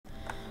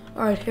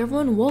Alright, hey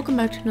everyone, welcome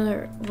back to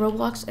another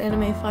Roblox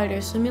Anime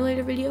Fighter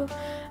Simulator video.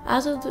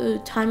 As of the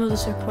time of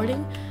this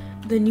recording,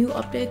 the new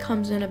update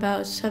comes in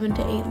about 7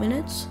 to 8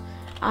 minutes.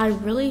 I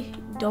really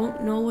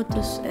don't know what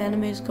this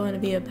anime is going to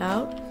be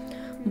about,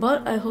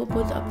 but I hope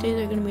with the update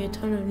there are going to be a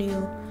ton of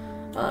new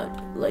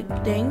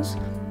things,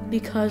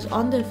 because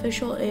on the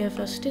official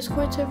AFS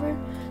Discord server,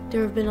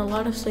 there have been a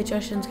lot of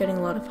suggestions getting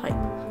a lot of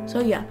hype. So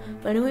yeah,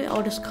 but anyway,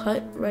 I'll just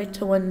cut right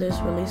to when this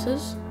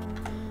releases.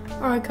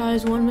 Alright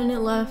guys, 1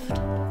 minute left.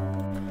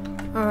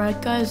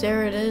 Alright guys,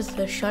 there it is,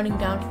 the shutting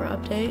down for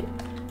update.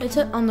 It's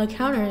on the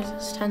counter,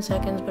 it's 10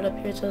 seconds, but up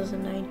here it says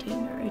 19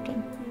 or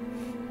 18.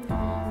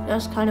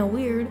 That's kind of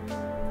weird,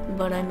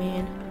 but I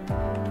mean,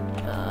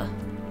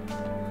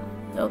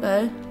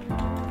 okay.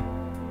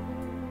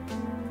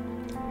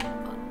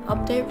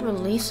 Update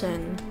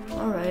releasing,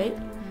 alright.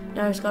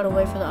 Now I just gotta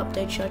wait for the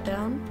update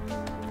shutdown.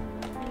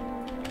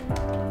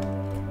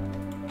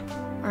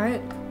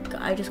 Alright,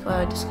 I just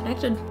got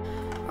disconnected.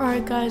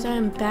 Alright guys, I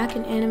am back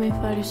in Anime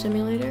Fighter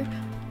Simulator.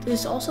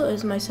 This also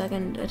is my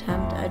second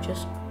attempt at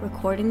just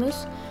recording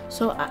this.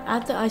 So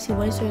at the Icy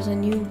Waste there's a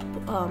new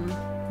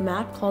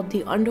map called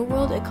the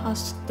Underworld. It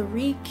costs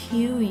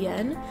 3Q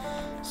yen,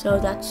 so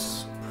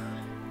that's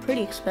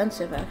pretty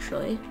expensive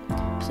actually.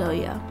 So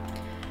yeah,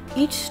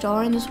 each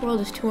star in this world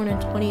is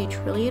 228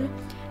 trillion,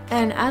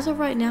 and as of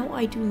right now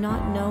I do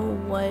not know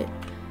what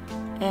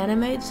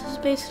anime this is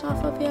based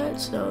off of yet,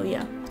 so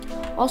yeah.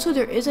 Also,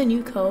 there is a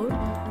new code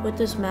with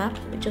this map,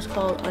 it's just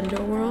called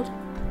Underworld.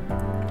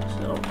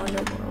 So,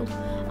 Underworld.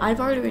 I've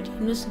already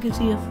redeemed this, it gives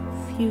you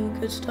a few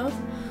good stuff.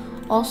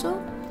 Also,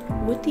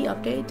 with the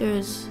update,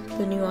 there's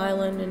the new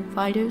island and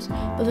fighters,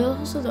 but there's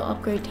also the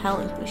upgrade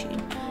talent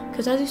machine.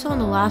 Because as you saw in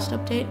the last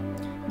update,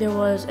 there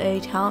was a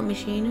talent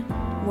machine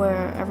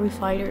where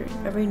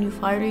every new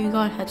fighter you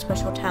got had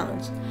special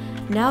talents.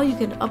 Now you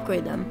can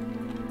upgrade them.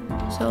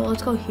 So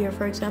let's go here,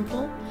 for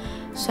example.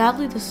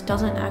 Sadly, this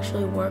doesn't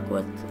actually work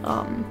with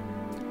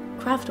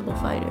craftable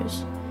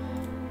fighters,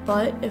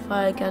 but if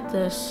I get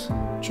this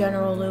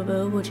General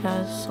Lubu, which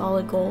has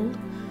solid gold,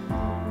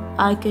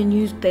 I can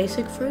use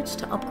basic fruits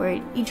to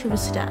upgrade each of his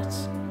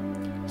stats.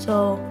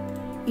 So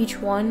each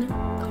one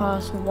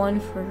costs 1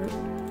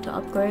 fruit to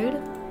upgrade.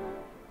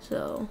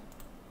 So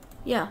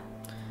yeah,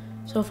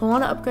 so if I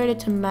want to upgrade it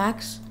to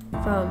max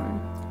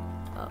from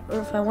or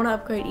if I want to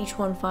upgrade each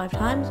one 5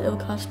 times, it would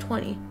cost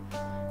 20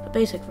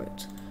 basic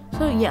fruits.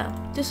 So yeah,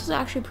 this is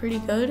actually pretty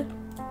good,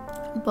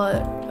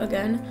 but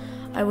again,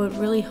 I would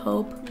really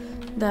hope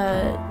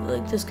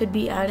that this could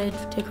be added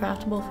to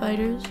craftable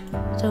fighters.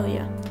 So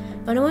yeah,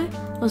 but anyway,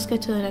 let's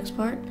get to the next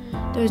part.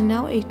 There's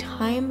now a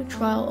time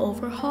trial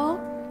overhaul,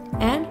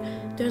 and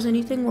there's a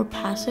new thing where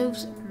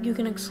passives, you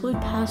can exclude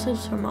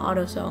passives from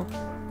auto sell.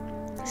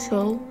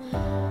 So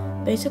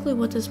basically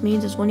what this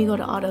means is when you go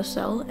to auto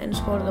sell and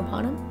scroll to the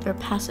bottom, there are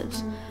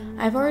passives.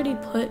 I've already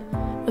put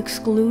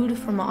exclude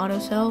from auto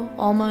sell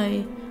all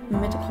my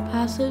mythical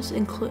passives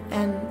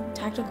and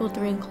tactical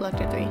 3 and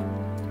collector 3.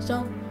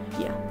 So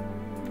yeah.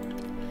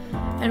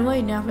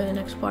 Anyway, now for the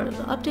next part of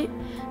the update.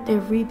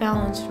 They've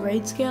rebalanced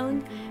raid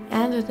scaling,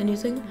 and there's a new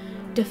thing.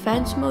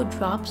 Defense mode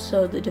drops,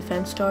 so the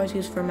defense stars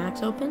used for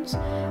max opens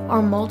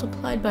are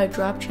multiplied by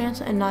drop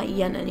chance and not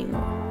yen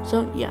anymore.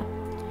 So yeah.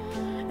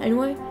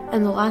 Anyway,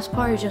 and the last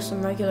part is just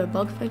some regular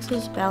bug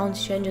fixes,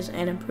 balance changes,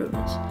 and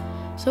improvements.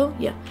 So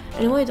yeah,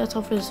 anyway, that's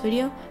all for this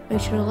video.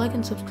 Make sure to like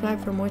and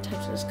subscribe for more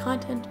types of this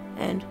content,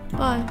 and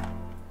bye!